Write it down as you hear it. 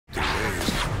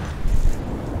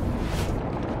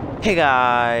Hey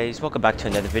guys, welcome back to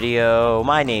another video.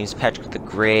 My name's Patrick the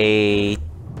Great.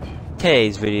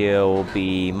 Today's video will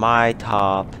be my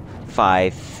top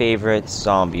 5 favorite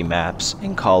zombie maps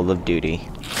in Call of Duty.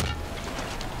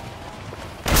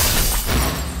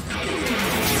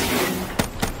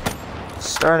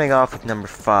 Starting off with number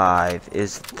 5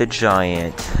 is the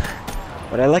Giant.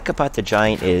 What I like about the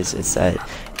Giant is that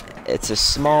it's a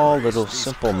small little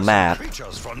simple map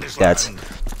that's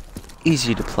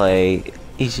easy to play,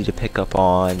 easy to pick up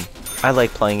on. I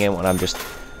like playing it when I'm just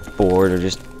bored or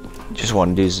just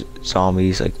want to do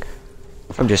zombies. Like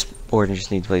if I'm just bored and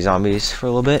just need to play zombies for a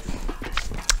little bit.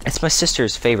 It's my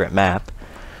sister's favorite map.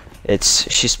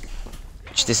 She's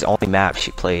this is the only map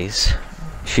she plays.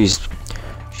 She's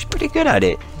pretty good at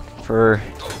it for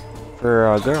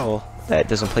a girl that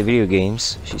doesn't play video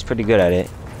games. She's pretty good at it.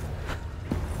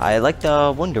 I like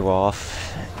the Wunderwaffe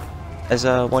as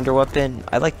a wonder weapon.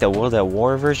 I like the World at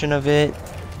War version of it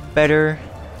better.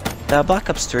 The Black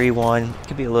Ops 3 one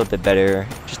could be a little bit better.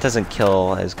 Just doesn't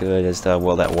kill as good as the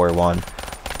World at War one.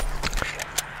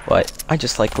 But I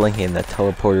just like linking the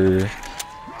teleporter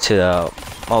to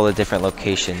all the different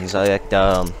locations. I like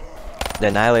the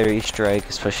Annihilator Easter egg,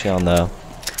 especially on the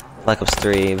Black Ops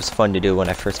 3. It was fun to do when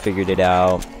I first figured it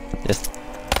out.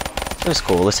 It was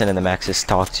cool listening to the Maxis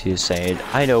talk to you saying,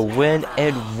 I know when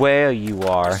and where you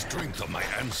are.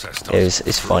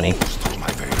 It's funny.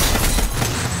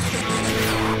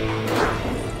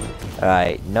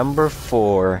 Alright, number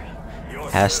 4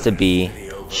 has to be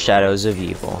Shadows of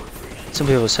Evil. Some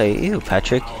people say, ew,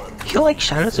 Patrick, you like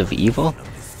Shadows of Evil?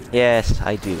 Yes,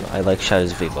 I do. I like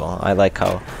Shadows of Evil. I like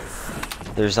how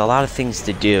there's a lot of things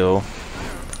to do.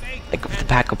 Like with the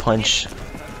Pack-a-Punch,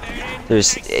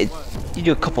 you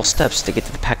do a couple steps to get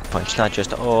to the Pack-a-Punch, not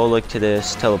just, oh, look to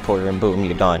this teleporter and boom,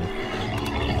 you're done.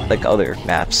 Like other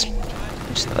maps.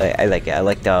 I like it. I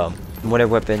like the wonder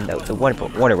weapon. The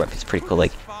wonder weapon's pretty cool.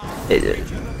 Like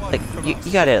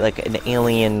you got it, like an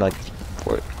alien, like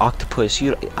or octopus.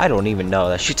 I don't even know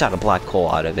that shoots out a black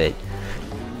hole out of it.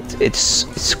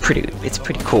 It's pretty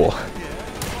cool.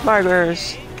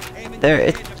 Margers,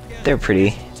 they're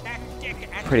pretty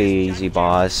easy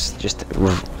boss. Just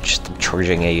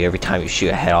charging at you every time you shoot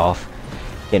a head off.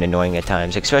 Getting annoying at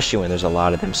times, especially when there's a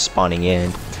lot of them spawning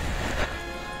in.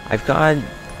 I've gone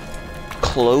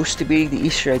close to beating the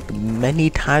Easter egg many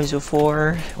times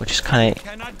before, which has kind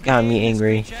of got me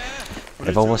angry.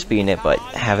 I've almost beaten it, but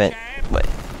haven't. But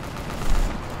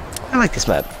I like this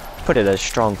map. Put it at a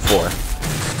strong 4.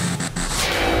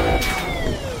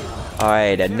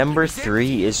 Alright, at number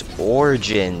 3 is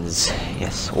Origins.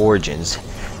 Yes, Origins.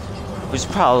 It was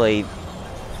probably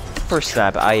the first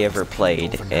map I ever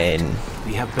played in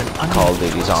Call of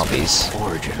Duty Zombies.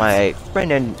 My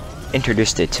friend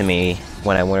introduced it to me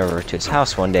when I went over to his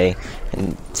house one day,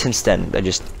 and since then I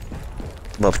just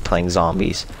loved playing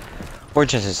zombies.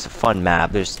 Origins is a fun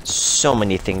map. There's so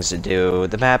many things to do.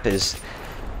 The map is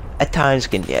at times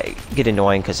can get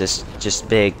annoying because it's just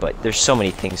big, but there's so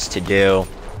many things to do.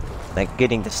 Like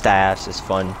getting the staffs is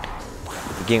fun.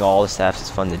 Getting all the staffs is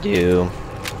fun to do.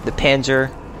 The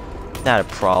Panzer, not a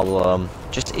problem.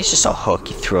 It's just a hook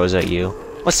he throws at you.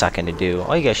 What's that gonna do?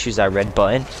 All you gotta shoot is that red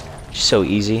button. Just so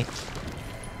easy.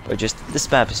 But just this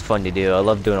map is fun to do. I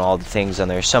love doing all the things on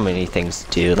there. So many things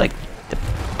to do, like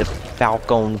the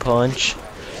Falcon Punch.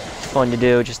 It's fun to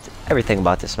do. Just everything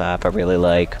about this map I really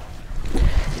like.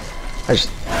 I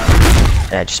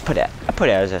put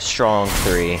it as a strong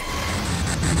 3.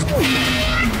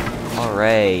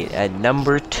 Alright, at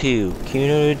number 2,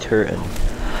 Kino Turton.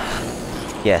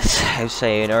 Yes, I was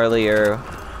saying earlier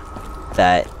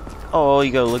that, oh,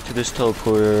 you gotta look to this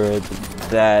teleporter,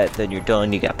 then you're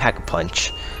done, you got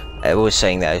Pack-a-Punch. I was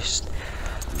saying that, it's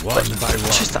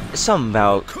just something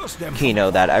about Kino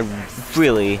that I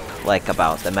really like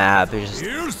about the map. It's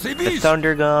just the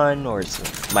Thunder Gun, or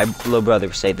my little brother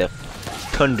would say the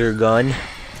Thunder Gun.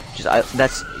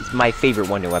 That's my favorite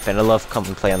wonder weapon. I love coming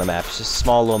and play on the map. It's just a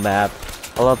small little map.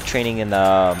 I love training in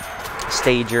the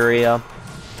stage area.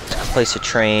 It's a place to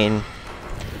train.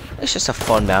 It's just a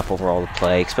fun map overall to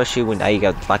play, especially when now you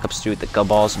got Black Ops 3 with the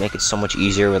gumballs, make it so much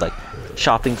easier with like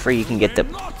shopping free. You can get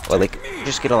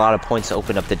just get a lot of points to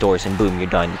open up the doors, and boom, you're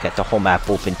done. You got the whole map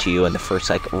open to you in the first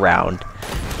like round.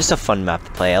 Just a fun map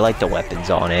to play. I like the weapons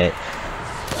on it.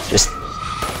 Just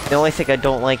the only thing I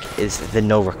don't like is the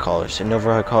Nova colors. The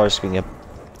Nova colors being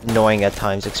annoying at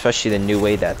times, especially the new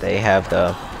way that they have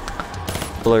the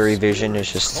blurry vision.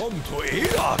 Is just,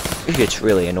 it gets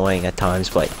really annoying at times,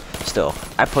 but still,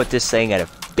 I put this thing at a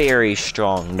very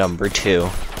strong number 2.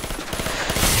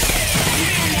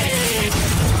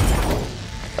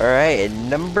 Alright, and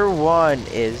number 1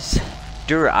 is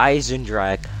Der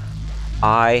Eisendrache.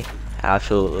 I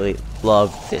absolutely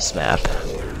love this map.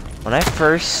 When I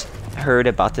first heard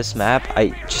about this map, I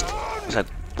just was like,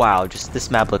 wow, just this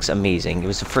map looks amazing. It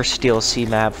was the first DLC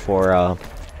map for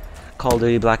Call of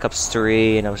Duty Black Ops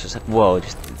 3, and I was just like, whoa,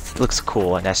 just, it looks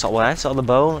cool. And when I saw the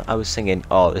bow, I was thinking,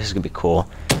 oh, this is gonna be cool.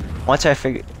 Once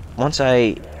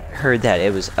I heard that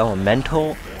it was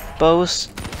elemental bows,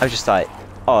 I just thought,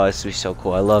 oh, this would be so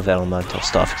cool. I love elemental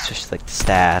stuff, especially like the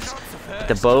staffs. But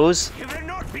the bows,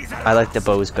 I like the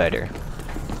bows better.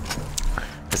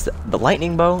 Because the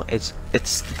lightning bow, it's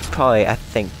probably, I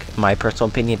think, my personal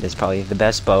opinion, is probably the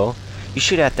best bow. You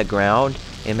shoot it at the ground,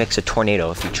 it makes a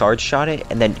tornado if you charge shot it,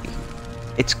 and then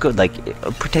it's good, like,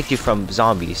 it'll protect you from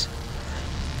zombies.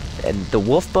 And the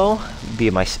wolf bow would be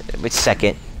my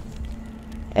second.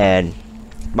 And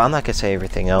I'm not gonna say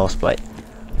everything else, but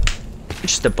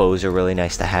just the bows are really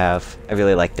nice to have. I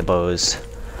really like the bows.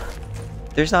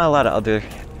 There's not a lot of other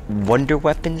wonder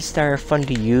weapons that are fun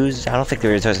to use. I don't think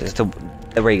there is. It's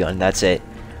the ray gun, that's it.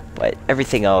 But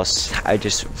everything else, I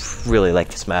just really like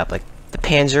this map. Like the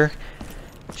Panzer,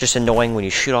 just annoying when you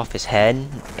shoot off his head,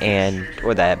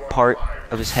 or that part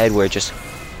of his head where it just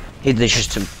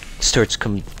starts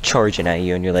charging at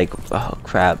you, and you're like, oh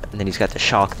crap. And then he's got the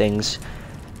shock things.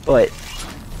 But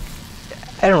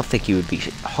I don't think he would be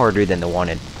harder than the one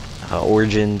in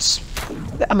Origins.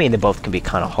 I mean, they both can be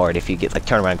kind of hard. If you get like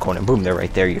turn around corner, boom, they're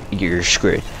right there. You're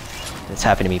screwed. It's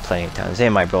happened to me plenty of times.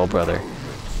 And my brother.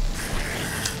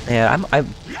 Yeah,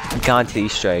 I've gone to the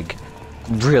Easter egg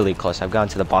really close. I've gone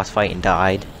to the boss fight and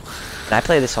died. And I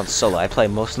play this on solo. I play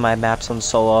most of my maps on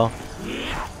solo.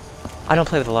 I don't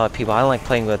play with a lot of people. I don't like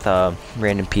playing with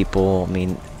random people. I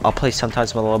mean, I'll play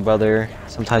sometimes with my little brother.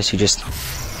 Sometimes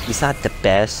he's not the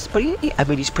best, but I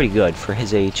mean, he's pretty good for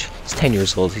his age. He's 10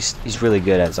 years old. He's really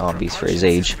good at zombies for his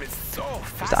age.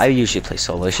 I usually play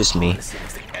solo. It's just me.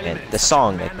 And the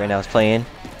song like right now is playing.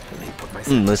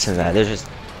 Listen to that. There's just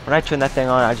when I turn that thing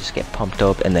on, I just get pumped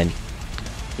up, and then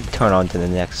turn on to the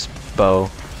next bow.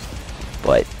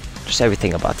 But just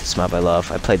everything about this map I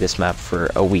love. I played this map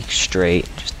for a week straight.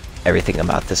 Just everything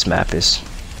about this map is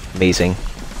amazing.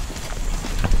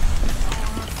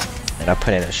 And I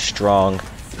put in a strong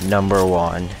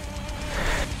 #1.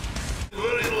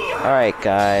 Alright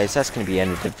guys, that's gonna be the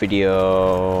end of the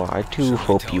video. I do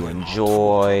hope you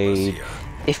enjoyed.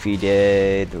 If you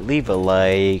did, leave a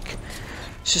like,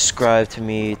 subscribe to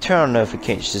me, turn on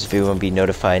notifications this video and be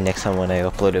notified next time when I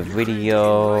upload a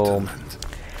video.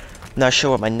 Not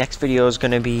sure what my next video is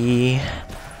gonna be.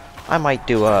 I might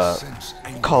do a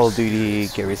Call of Duty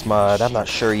Garry's Mod, I'm not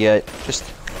sure yet. Just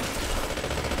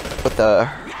with the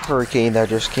hurricane that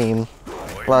just came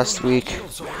last week,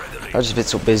 I've just been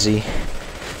so busy.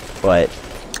 But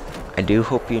I do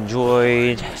hope you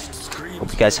enjoyed.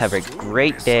 Hope you guys have a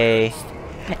great day,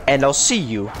 and I'll see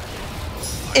you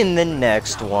in the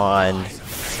next one.